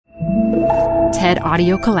TED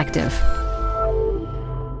Audio Collective.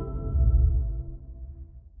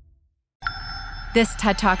 This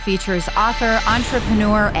TED Talk features author,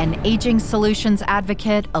 entrepreneur, and aging solutions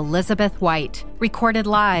advocate Elizabeth White, recorded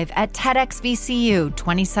live at TEDxVCU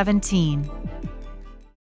 2017.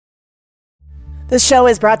 This show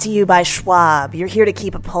is brought to you by Schwab. You're here to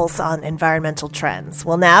keep a pulse on environmental trends.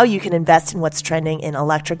 Well, now you can invest in what's trending in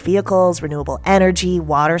electric vehicles, renewable energy,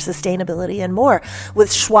 water sustainability, and more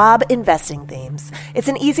with Schwab Investing Themes. It's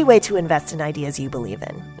an easy way to invest in ideas you believe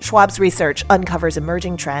in. Schwab's research uncovers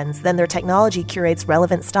emerging trends, then their technology curates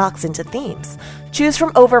relevant stocks into themes. Choose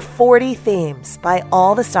from over 40 themes. Buy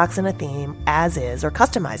all the stocks in a theme as is or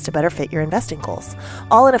customized to better fit your investing goals.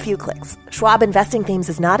 All in a few clicks. Schwab Investing Themes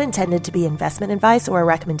is not intended to be investment advice or a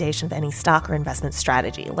recommendation of any stock or investment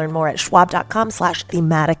strategy. Learn more at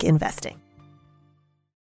schwab.com/thematic investing.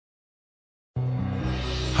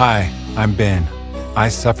 Hi, I'm Ben. I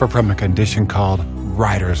suffer from a condition called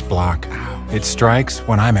writer's block. It strikes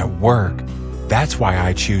when I'm at work. That's why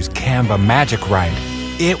I choose Canva Magic Write.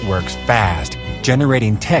 It works fast,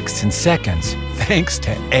 generating text in seconds, thanks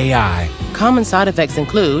to AI. Common side effects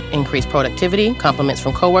include increased productivity, compliments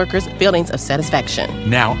from coworkers, feelings of satisfaction.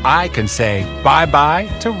 Now I can say bye-bye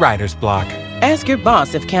to writer's block. Ask your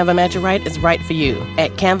boss if Canva Magic Write is right for you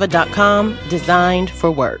at canva.com, designed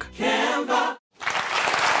for work. Canva.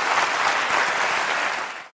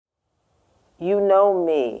 You know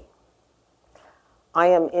me. I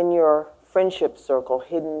am in your friendship circle,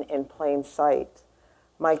 hidden in plain sight.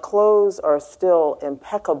 My clothes are still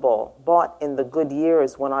impeccable, bought in the good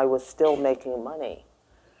years when I was still making money.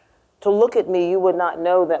 To look at me, you would not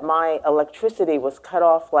know that my electricity was cut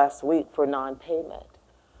off last week for non-payment,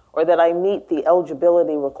 or that I meet the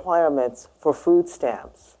eligibility requirements for food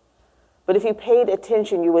stamps. But if you paid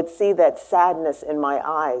attention, you would see that sadness in my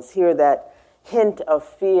eyes, hear that hint of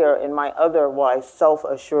fear in my otherwise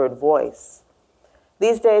self-assured voice.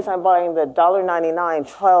 These days, I'm buying the $1.99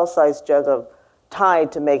 trial-size jug of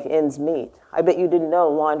Tide to make ends meet. I bet you didn't know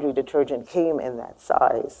laundry detergent came in that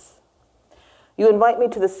size. You invite me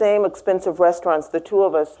to the same expensive restaurants the two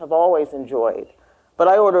of us have always enjoyed, but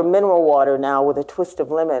I order mineral water now with a twist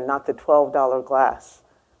of lemon, not the $12 glass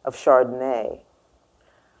of Chardonnay.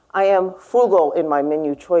 I am frugal in my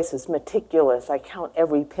menu choices, meticulous. I count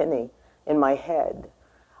every penny in my head.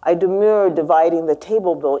 I demur dividing the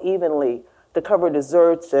table bill evenly to cover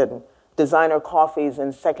desserts and designer coffees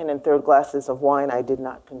and second and third glasses of wine I did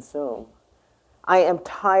not consume. I am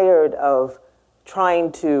tired of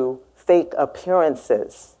trying to fake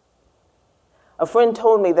appearances. A friend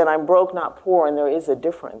told me that I'm broke, not poor, and there is a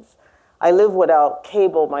difference. I live without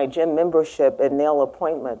cable, my gym membership, and nail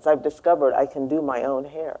appointments. I've discovered I can do my own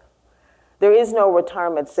hair. There is no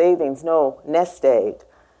retirement savings, no nest egg.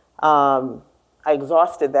 I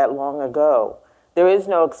exhausted that long ago. There is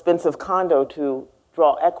no expensive condo to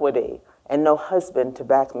draw equity, and no husband to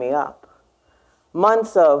back me up.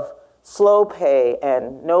 Months of slow pay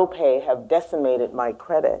and no pay have decimated my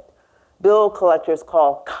credit. Bill collectors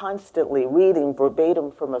call constantly, reading verbatim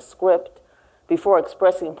from a script before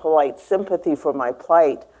expressing polite sympathy for my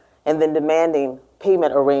plight and then demanding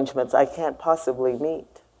payment arrangements I can't possibly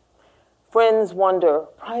meet. Friends wonder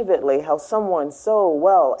privately how someone so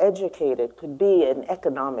well educated could be in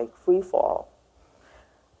economic freefall.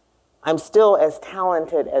 I'm still as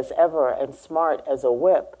talented as ever and smart as a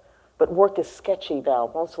whip, but work is sketchy now,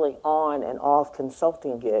 mostly on and off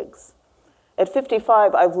consulting gigs. At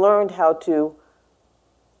 55, I've learned how to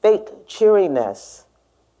fake cheeriness,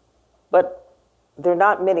 but there are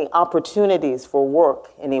not many opportunities for work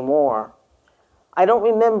anymore. I don't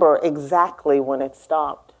remember exactly when it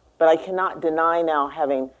stopped, but I cannot deny now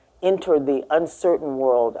having entered the uncertain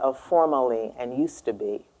world of formerly and used to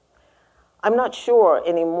be. I'm not sure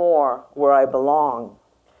anymore where I belong.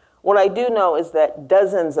 What I do know is that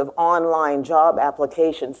dozens of online job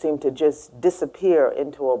applications seem to just disappear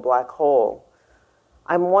into a black hole.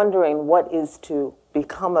 I'm wondering what is to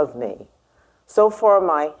become of me. So far,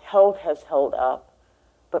 my health has held up,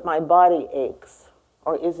 but my body aches,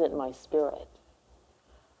 or is it my spirit?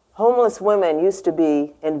 Homeless women used to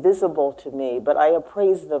be invisible to me, but I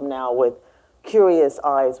appraise them now with curious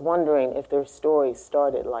eyes, wondering if their story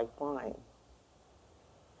started like mine.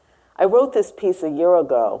 I wrote this piece a year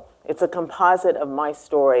ago. It's a composite of my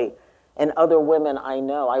story and other women I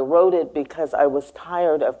know. I wrote it because I was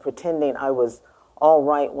tired of pretending I was all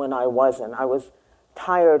right when I wasn't. I was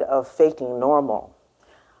tired of faking normal.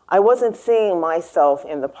 I wasn't seeing myself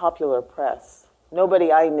in the popular press.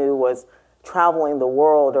 Nobody I knew was traveling the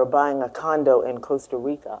world or buying a condo in Costa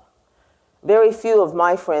Rica. Very few of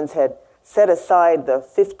my friends had set aside the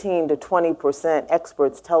 15 to 20%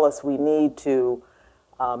 experts tell us we need to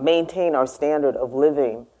maintain our standard of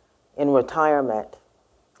living in retirement.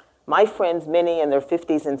 My friends, many in their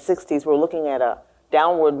 50s and 60s, were looking at a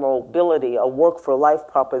downward mobility, a work-for-life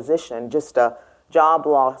proposition, just a job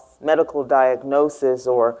loss, medical diagnosis,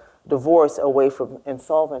 or divorce away from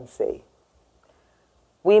insolvency.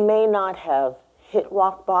 We may not have hit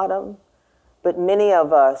rock bottom, but many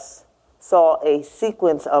of us saw a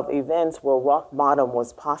sequence of events where rock bottom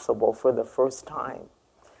was possible for the first time.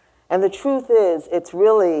 And the truth is, it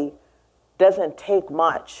really doesn't take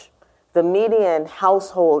much. The median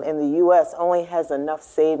household in the U.S. only has enough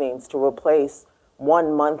savings to replace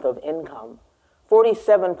 1 month of income.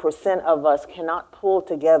 47% of us cannot pull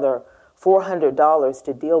together $400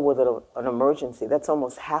 to deal with an emergency. That's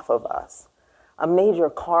almost half of us. A major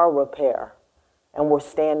car repair, and we're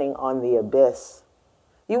standing on the abyss.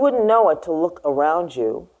 You wouldn't know it to look around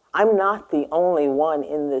you. I'm not the only one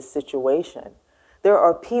in this situation. There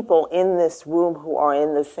are people in this room who are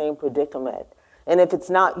in the same predicament. And if it's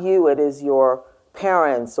not you, it is your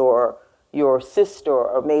parents or your sister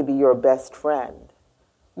or maybe your best friend.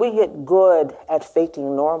 We get good at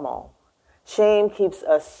faking normal. Shame keeps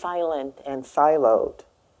us silent and siloed.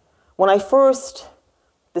 When I first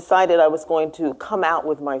decided I was going to come out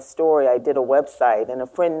with my story, I did a website, and a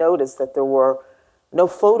friend noticed that there were no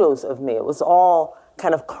photos of me. It was all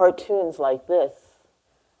kind of cartoons like this.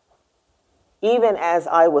 Even as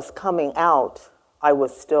I was coming out, I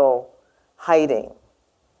was still hiding.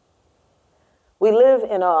 We live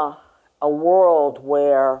in a world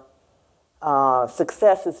where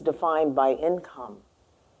success is defined by income.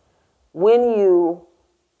 When you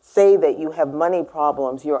say that you have money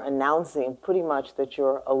problems, you're announcing pretty much that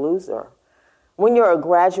you're a loser. When you're a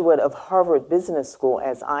graduate of Harvard Business School,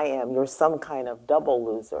 as I am, you're some kind of double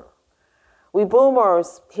loser. We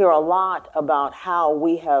boomers hear a lot about how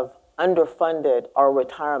we have underfunded our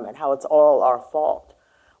retirement, how it's all our fault.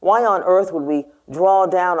 Why on earth would we draw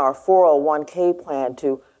down our 401k plan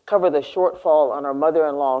to cover the shortfall on our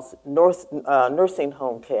mother-in-law's nursing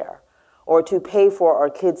home care, or to pay for our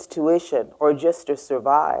kids' tuition, or just to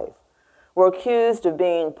survive? We're accused of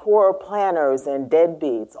being poor planners and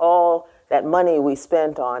deadbeats, all that money we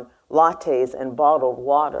spent on lattes and bottled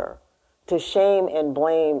water. To shame and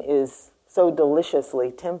blame is so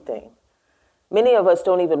deliciously tempting. Many of us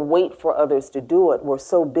don't even wait for others to do it. We're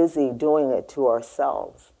so busy doing it to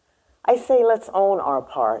ourselves. I say let's own our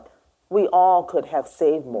part. We all could have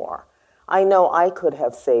saved more. I know I could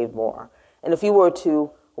have saved more. And if you were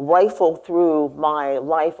to rifle through my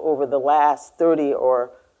life over the last 30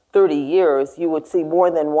 years, you would see more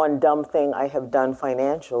than one dumb thing I have done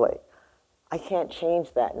financially. I can't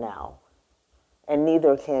change that now, and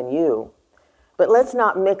neither can you. But let's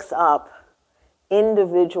not mix up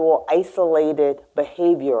individual isolated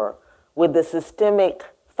behavior with the systemic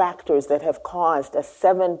factors that have caused a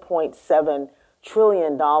 $7.7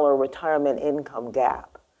 trillion retirement income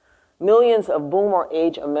gap. Millions of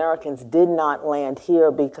boomer-age Americans did not land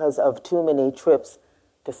here because of too many trips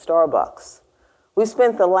to Starbucks. We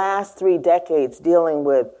spent the last 3 decades dealing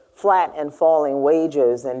with flat and falling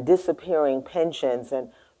wages and disappearing pensions and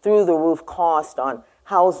through-the-roof cost on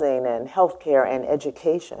housing and healthcare and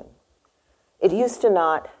education. It used to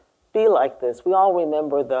not be like this. We all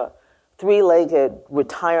remember the 3-legged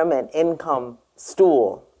retirement income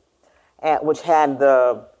stool, which had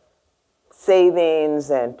the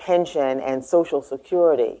savings and pension and Social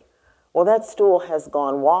Security. Well, that stool has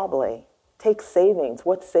gone wobbly. Take savings.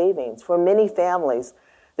 What savings? For many families,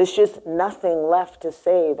 there's just nothing left to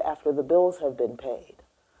save after the bills have been paid.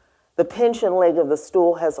 The pension leg of the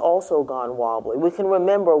stool has also gone wobbly. We can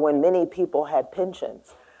remember when many people had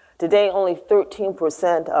pensions. Today, only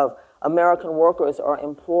 13% of American workers are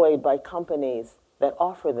employed by companies that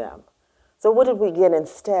offer them. So what did we get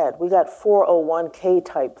instead? We got 401k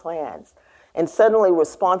type plans. And suddenly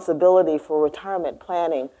responsibility for retirement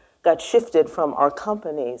planning got shifted from our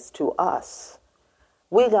companies to us.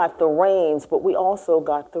 We got the reins, but we also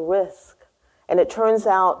got the risk. And it turns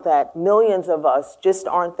out that millions of us just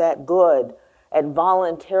aren't that good at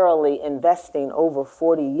voluntarily investing over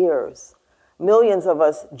 40 years. Millions of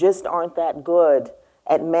us just aren't that good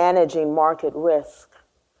at managing market risk.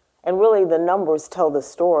 And really, the numbers tell the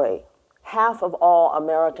story. Half of all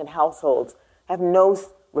American households have no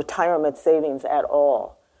retirement savings at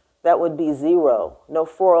all. That would be zero. No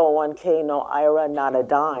 401k, no IRA, not a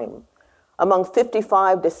dime. Among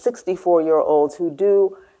 55 to 64-year-olds who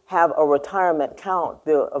do have a retirement account,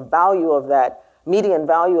 the value of that, median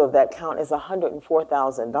value of that account is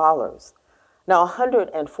 $104,000. Now,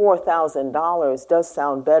 $104,000 does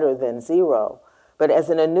sound better than zero, but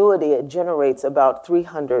as an annuity, it generates about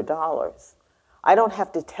 $300. I don't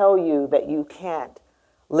have to tell you that you can't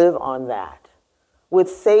live on that. With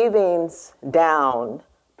savings down,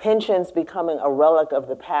 pensions becoming a relic of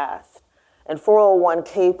the past, and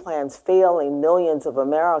 401k plans failing millions of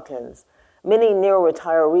Americans, many near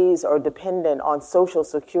retirees are dependent on Social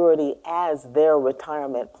Security as their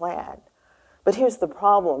retirement plan. But here's the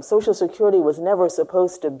problem. Social Security was never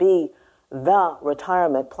supposed to be the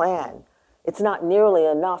retirement plan. It's not nearly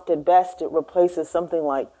enough. At best, it replaces something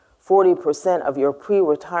like 40% of your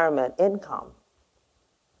pre-retirement income.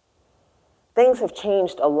 Things have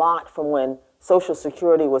changed a lot from when Social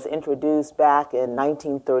Security was introduced back in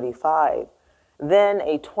 1935. Then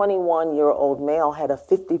a 21-year-old male had a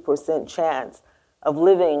 50% chance of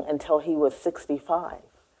living until he was 65.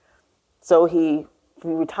 So he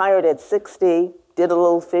retired at 60, did a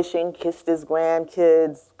little fishing, kissed his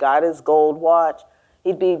grandkids, got his gold watch.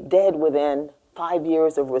 He'd be dead within 5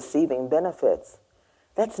 years of receiving benefits.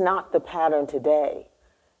 That's not the pattern today.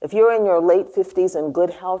 If you're in your late 50s in good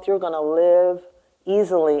health, you're going to live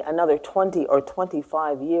easily another 20 or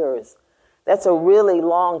 25 years. That's a really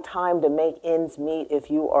long time to make ends meet if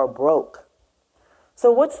you are broke.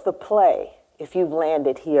 So what's the play if you've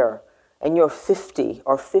landed here and you're 50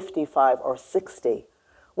 or 55 or 60?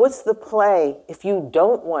 What's the play if you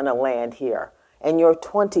don't want to land here and you're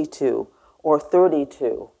 22 or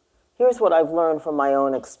 32? Here's what I've learned from my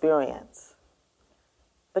own experience.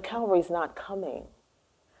 The cavalry's not coming.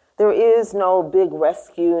 There is no big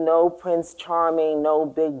rescue, no Prince Charming, no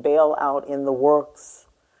big bailout in the works.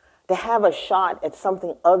 To have a shot at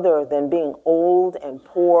something other than being old and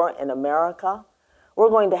poor in America, we're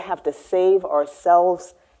going to have to save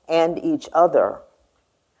ourselves and each other.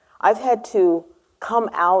 I've had to come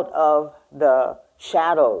out of the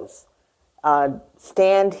shadows,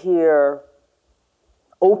 stand here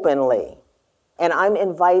openly, and I'm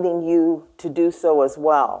inviting you to do so as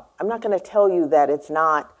well. I'm not going to tell you that it's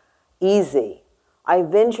not easy. I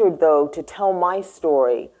ventured, though, to tell my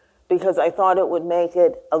story because I thought it would make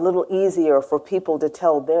it a little easier for people to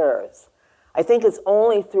tell theirs. I think it's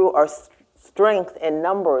only through our strength in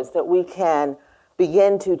numbers that we can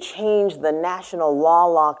begin to change the national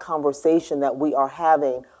la conversation that we are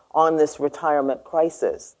having on this retirement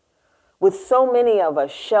crisis. With so many of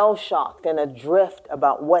us shell-shocked and adrift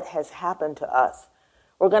about what has happened to us,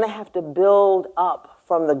 we're going to have to build up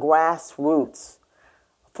from the grassroots,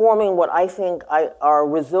 forming what I think are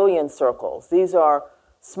resilience circles. These are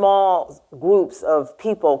small groups of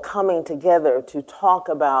people coming together to talk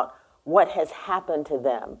about what has happened to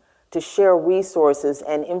them, to share resources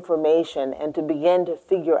and information, and to begin to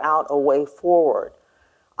figure out a way forward.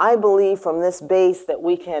 I believe from this base that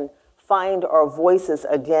we can find our voices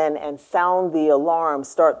again and sound the alarm,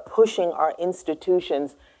 start pushing our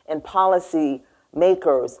institutions and policy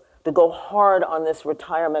makers to go hard on this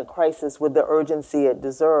retirement crisis with the urgency it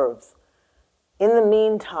deserves. In the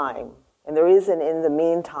meantime, and there is an in the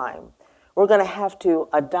meantime, we're going to have to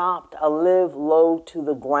adopt a live low to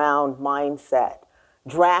the ground mindset,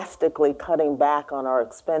 drastically cutting back on our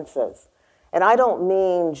expenses. And I don't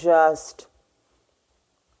mean just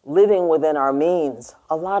living within our means.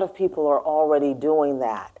 A lot of people are already doing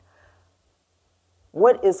that.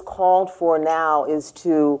 What is called for now is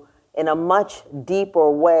to, in a much deeper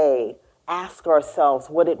way, ask ourselves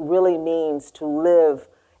what it really means to live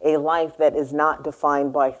a life that is not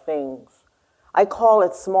defined by things. I call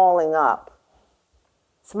it smalling up.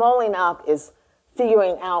 Smalling up is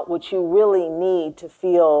figuring out what you really need to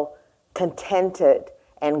feel contented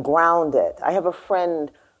and grounded. I have a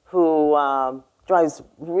friend who drives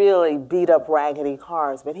really beat-up, raggedy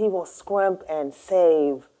cars, but he will scrimp and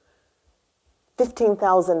save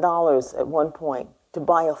 $15,000 at one point to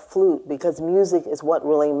buy a flute because music is what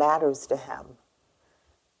really matters to him.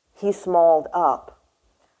 He smalled up.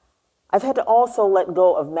 I've had to also let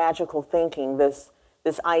go of magical thinking, this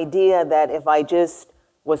idea that if I just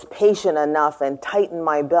was patient enough and tightened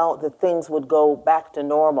my belt, that things would go back to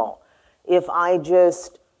normal. If I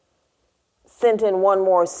just sent in one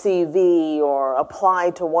more CV or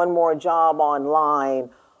applied to one more job online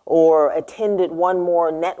or attended one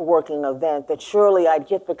more networking event, that surely I'd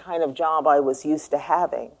get the kind of job I was used to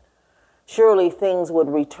having. Surely things would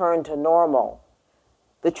return to normal.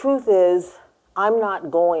 The truth is, I'm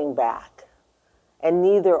not going back, and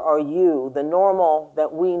neither are you. The normal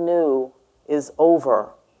that we knew is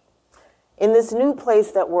over. In this new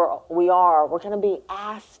place that we are, we're going to be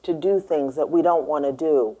asked to do things that we don't want to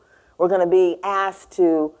do. We're going to be asked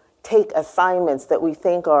to take assignments that we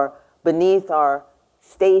think are beneath our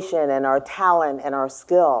station and our talent and our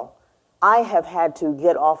skill. I have had to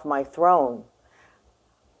get off my throne.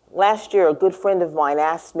 Last year, a good friend of mine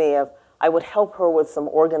asked me if I would help her with some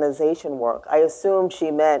organization work. I assumed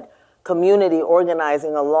she meant community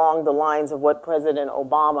organizing along the lines of what President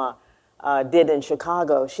Obama did in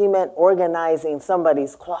Chicago. She meant organizing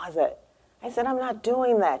somebody's closet. I said, I'm not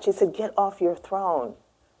doing that. She said, get off your throne.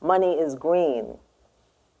 Money is green.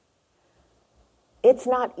 It's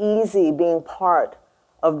not easy being part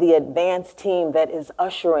of the advanced team that is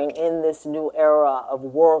ushering in this new era of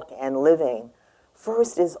work and living.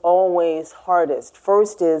 First is always hardest.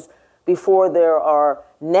 First is before there are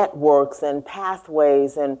networks and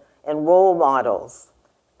pathways and role models,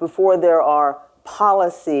 before there are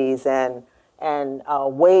policies and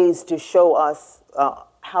ways to show us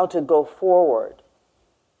how to go forward.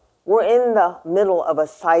 We're in the middle of a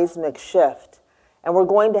seismic shift, and we're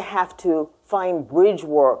going to have to find bridge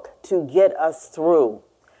work to get us through.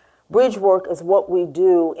 Bridge work is what we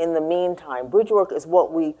do in the meantime. Bridge work is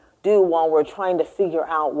what we do while we're trying to figure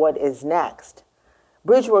out what is next.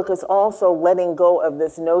 Bridge work is also letting go of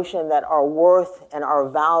this notion that our worth and our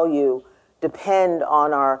value depend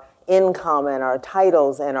on our income and our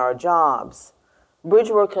titles and our jobs.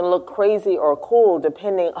 Bridge work can look crazy or cool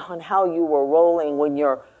depending on how you were rolling when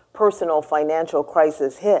your personal financial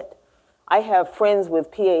crisis hit. I have friends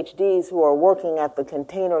with PhDs who are working at the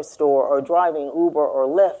Container Store or driving Uber or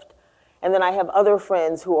Lyft. And then I have other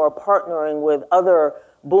friends who are partnering with other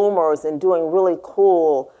boomers and doing really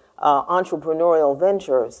cool entrepreneurial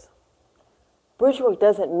ventures. Bridge work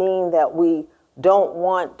doesn't mean that we don't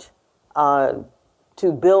want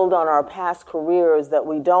to build on our past careers, that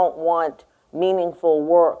we don't want meaningful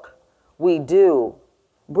work. We do.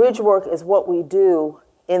 Bridge work is what we do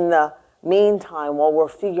in the meantime while we're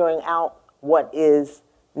figuring out what is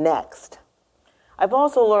next. I've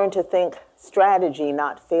also learned to think strategy,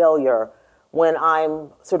 not failure, when I'm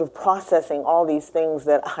sort of processing all these things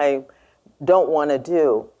that I don't want to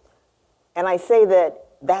do. And I say that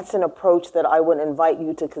that's an approach that I would invite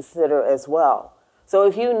you to consider as well. So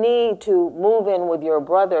if you need to move in with your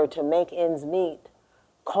brother to make ends meet,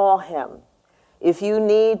 call him. If you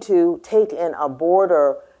need to take in a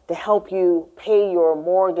boarder to help you pay your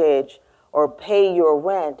mortgage or pay your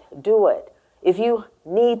rent, do it. If you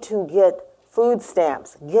need to get food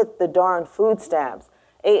stamps, get the darn food stamps.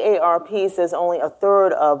 AARP says only a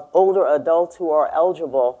third of older adults who are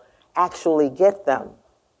eligible actually get them.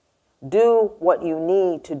 Do what you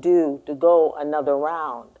need to do to go another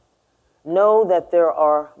round. Know that there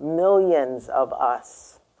are millions of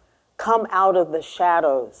us. Come out of the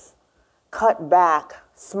shadows. Cut back,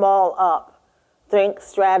 small up. Think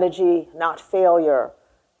strategy, not failure.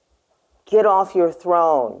 Get off your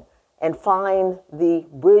throne and find the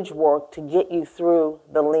bridge work to get you through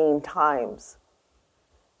the lean times.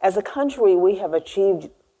 As a country, we have achieved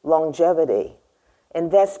longevity,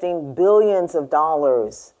 investing billions of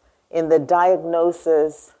dollars in the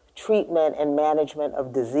diagnosis, treatment, and management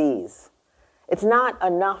of disease. It's not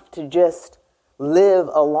enough to just live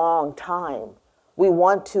a long time. We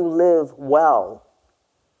want to live well.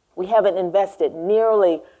 We haven't invested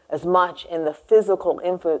nearly as much in the physical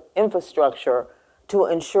infrastructure to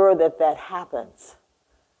ensure that that happens.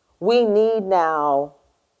 We need now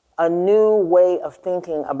a new way of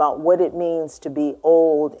thinking about what it means to be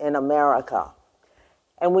old in America.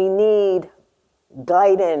 And we need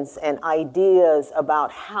guidance and ideas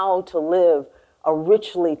about how to live a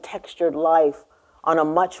richly textured life on a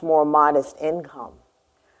much more modest income.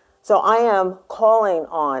 So I am calling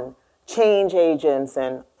on change agents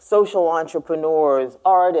and social entrepreneurs,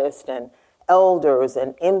 artists and elders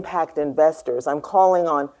and impact investors. I'm calling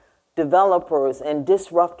on developers and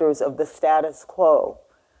disruptors of the status quo.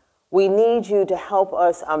 We need you to help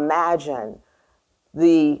us imagine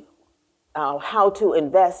how to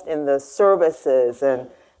invest in the services and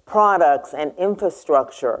products and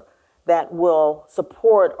infrastructure that will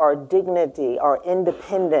support our dignity, our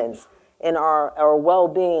independence, and our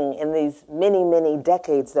well-being in these many, many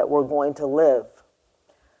decades that we're going to live.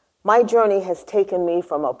 My journey has taken me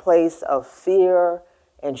from a place of fear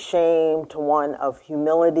and shame to one of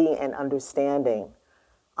humility and understanding.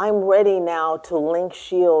 I'm ready now to link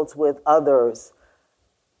shields with others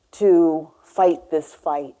to fight this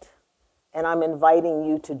fight, and I'm inviting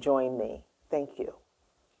you to join me. Thank you.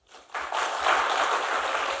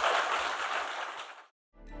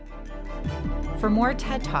 For more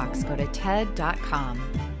TED Talks, go to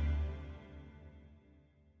TED.com.